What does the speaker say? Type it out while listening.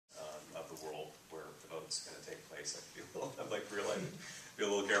what's going to take place. I'm like realizing, be a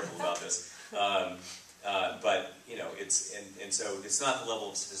little careful about this. But you know, and so it's not the level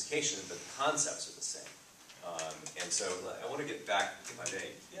of sophistication, but the concepts are the same. And so I want to get back, if I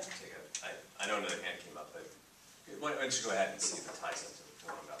may, take a. I know another hand came up, but why don't you go ahead and see if it ties into the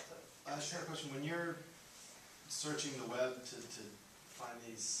one about the. I just had a question. When you're searching the web to find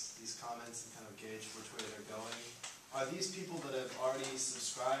these comments and kind of gauge which way they're going, are these people that have already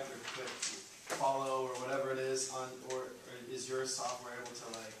subscribed or clicked follow or whatever it is on, or is your software able to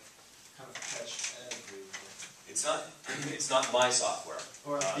like kind of catch everything? It's not my software.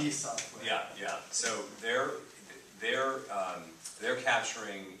 Or the software. Yeah. So they're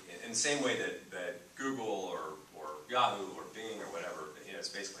capturing in the same way that Google or Yahoo or Bing or whatever, you know, it's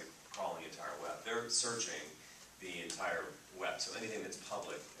basically crawling the entire web. They're searching the entire web. So anything that's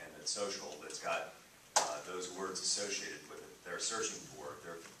public and that's social, that's got those words associated with it, they're searching for.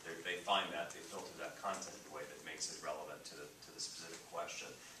 They find that, they filter that content in a way that makes it relevant to the specific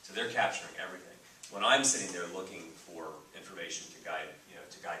question. So they're capturing everything. When I'm sitting there looking for information to guide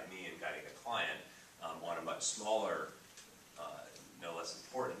me in guiding a client on a much smaller, no less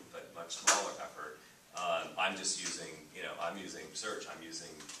important, but much smaller effort, I'm just using, I'm using search. I'm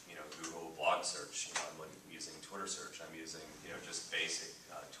using, Google blog search. I'm using Twitter search. I'm using, just basic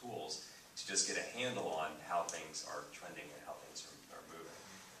tools to just get a handle on how things are trending and how things are moving.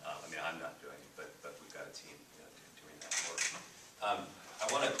 I mean, I'm not doing it, but we've got a team doing that work. I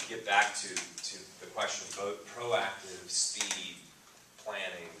want to get back to the question of both proactive, speed,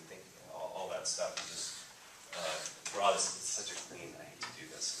 planning, thinking, all that stuff. And just draw this. It's such a clean. I hate to do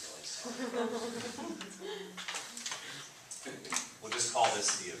this. I'm really sorry. We'll just call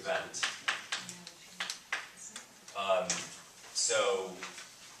this the event. So,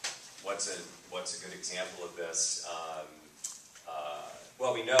 what's a good example of this?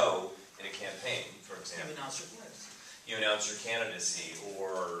 Well, we know in a campaign, for example, you announce your candidacy,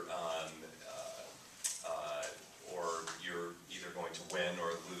 or you're either going to win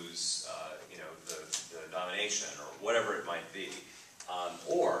or lose, the nomination, or whatever it might be.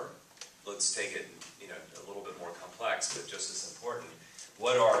 Or let's take it, a little bit more complex, but just as important.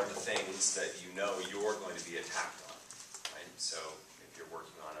 What are the things that you're going to be attacked on, right? So if you're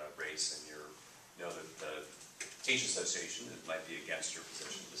working on a race and that the Teachers Association, it might be against your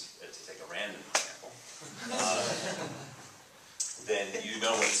position, just to take a random example, then you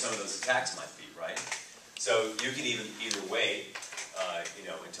know what some of those attacks might be, right? So you can either wait,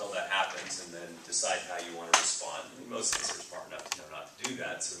 until that happens and then decide how you want to respond. Most of us are smart enough to know not to do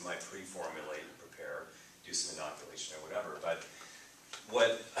that, so we might pre-formulate and prepare, do some inoculation or whatever. But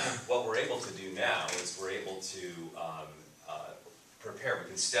what we're able to do now is we're able to prepare. We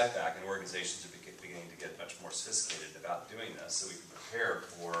can step back, and organizations are beginning to get much more sophisticated about doing this, so we can prepare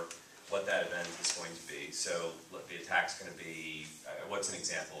for what that event is going to be. So the attack's going to be, what's an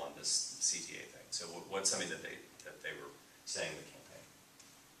example on this CTA thing? So what's something that they were saying in the campaign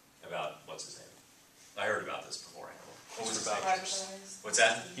about, what's his name? I heard about this beforehand. What was it about? What's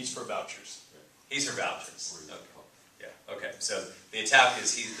that? He's for vouchers. He's for vouchers. Okay. Yeah. Okay. So the attack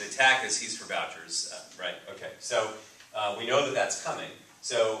is he's for vouchers. Right. Okay. So we know that that's coming.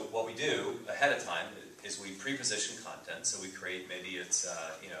 So what we do ahead of time is we pre-position content. So we create, maybe it's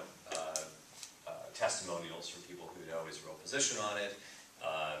testimonials from people who know his real position on it.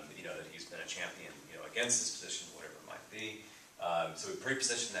 That he's been a champion, against this position, whatever it might be. So we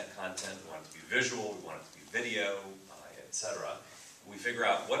pre-position that content. We want it to be visual. We want it to be video, etc. We figure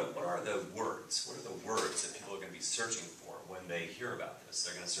out what are the words. What are the words that people are going to be searching for when they hear about this?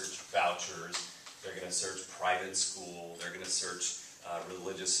 They're going to search vouchers. They're going to search private school. They're going to search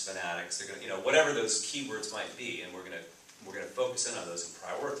religious fanatics. They're going to, whatever those keywords might be, and we're going to focus in on those and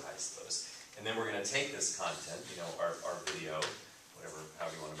prioritize those. And then we're going to take this content, our video,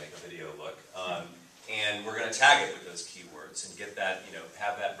 however you want to make a video look, and we're going to tag it with those keywords and get that,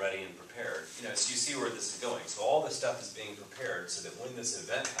 have that ready and prepared. So you see where this is going. So all this stuff is being prepared so that when this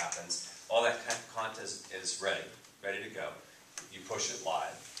event happens, all that content is ready to go. You push it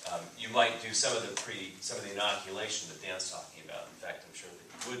live. You might do some of the inoculation that Dan's talking about. In fact, I'm sure that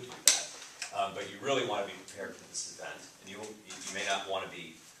you would do that. But you really want to be prepared for this event, and you may not want to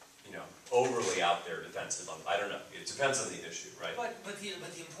be, overly out there defensive on. I don't know. It depends on the issue, right? But the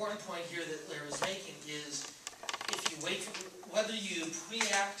important point here that Larry's making is, if you wait for whether you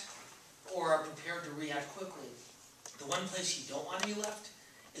pre-act or are prepared to react quickly, the one place you don't want to be left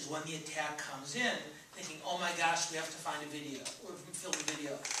is when the attack comes in, thinking, oh my gosh, we have to find a video, or film a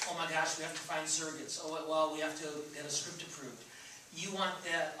video. Oh my gosh, we have to find surrogates. Oh, well, we have to get a script approved. You want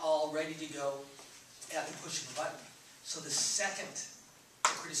that all ready to go at the push of a button. So the second the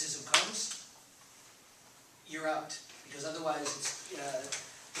criticism comes, you're out. Because otherwise,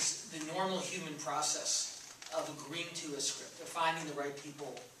 it's the normal human process of agreeing to a script, of finding the right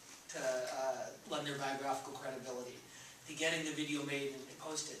people to lend their biographical credibility, to getting the video made and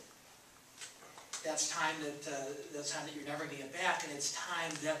posted. That's time that you're never going to get back, and it's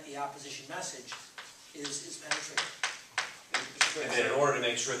time that the opposition message is penetrated. And then in order to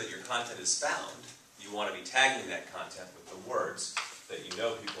make sure that your content is found, you want to be tagging that content with the words that you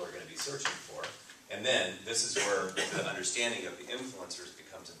know people are going to be searching for. And then this is where the understanding of the influencers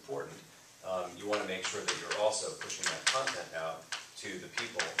becomes important. You want to make sure that you're also pushing that content out to the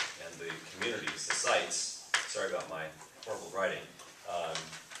people and the communities, the sites, sorry about my horrible writing,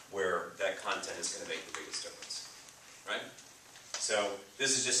 where that content is going to make the biggest difference, right? So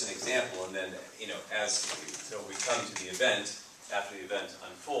this is just an example, and then, so we come to the event, after the event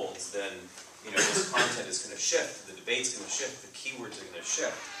unfolds, then, this content is going to shift, the debate's going to shift, the keywords are going to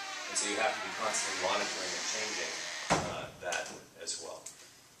shift, and so you have to be constantly monitoring and changing that as well.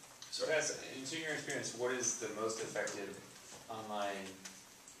 So guys, in your experience, what is the most effective online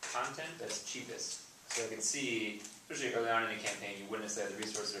content that's cheapest? So I can see, especially early on in the campaign, you wouldn't necessarily have the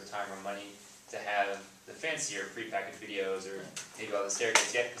resources or time or money to have the fancier prepackaged videos or maybe all the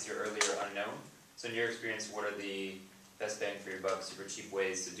staircase yet because you're early or unknown. So in your experience, what are the best bang for your buck, super cheap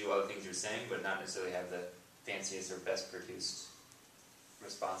ways to do all the things you're saying, but not necessarily have the fanciest or best produced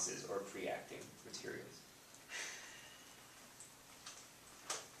responses or pre-acting materials?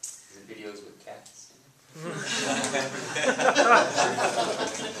 Is it videos with cats?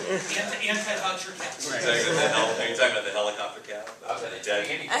 Anti-voucher cats. Right. Are you talking about the helicopter cat?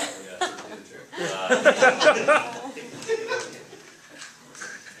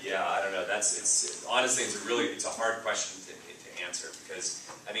 Yeah, I don't know. Honestly, it's a hard question to answer because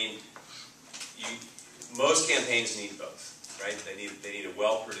most campaigns need both, right? They need a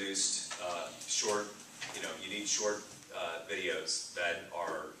well-produced, short. You need short videos that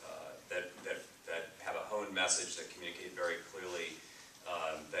are that have a honed message that communicate very clearly.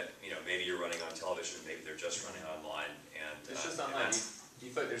 That maybe you're running on television, maybe they're just running online, and it's just online. Do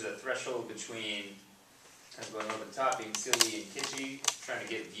you feel like there's a threshold between kind of going over the top, being silly and kitschy, trying to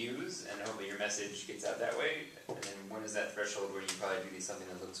get views, and hopefully your message gets out that way? And then when is that threshold where you probably do something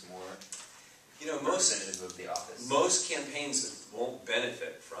that looks more representative of the office? Most campaigns won't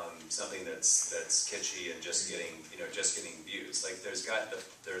benefit from something that's kitschy and just getting views. Like the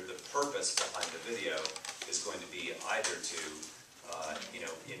purpose behind the video is going to be either to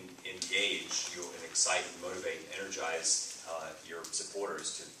engage you and excite and motivate and energize your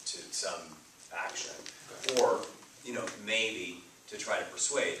supporters to some action, or maybe to try to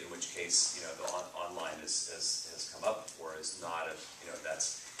persuade, in which case the online has come up before is not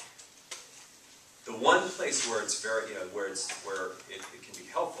that's the one place where it's very where it can be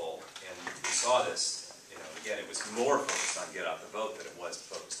helpful, and we saw this again, it was more focused on get out the vote than it was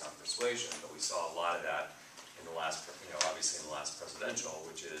focused on persuasion, but we saw a lot of that in the last obviously in the last presidential,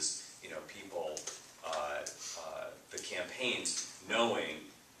 which is people the campaigns knowing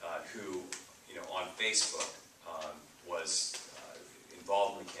who on Facebook was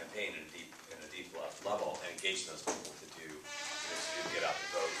involved in the campaign in a deep level, and engaged those people to do get out the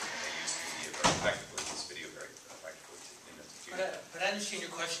vote, and they used media very effectively, this video very effectively to do that. But I understand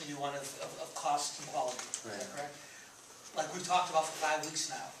your question to be one of cost and quality. Right. Is that correct? Like we've talked about for 5 weeks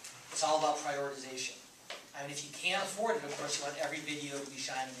now, it's all about prioritization. If you can't afford it, of course you want every video to be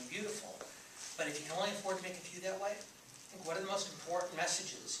shining and beautiful. But if you can only afford to make a few that way, I think what are the most important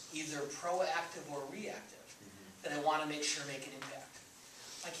messages, either proactive or reactive, that I want to make sure make an impact?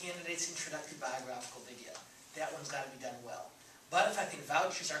 My candidate's introductory biographical video. That one's got to be done well. But if I think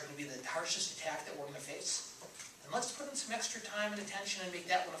vouchers are going to be the harshest attack that we're going to face, then let's put in some extra time and attention and make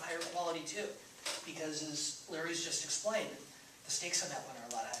that one of higher quality too. Because as Larry's just explained, the stakes on that one are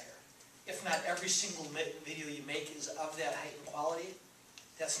a lot higher. If not every single video you make is of that height and quality,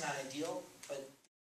 that's not ideal, but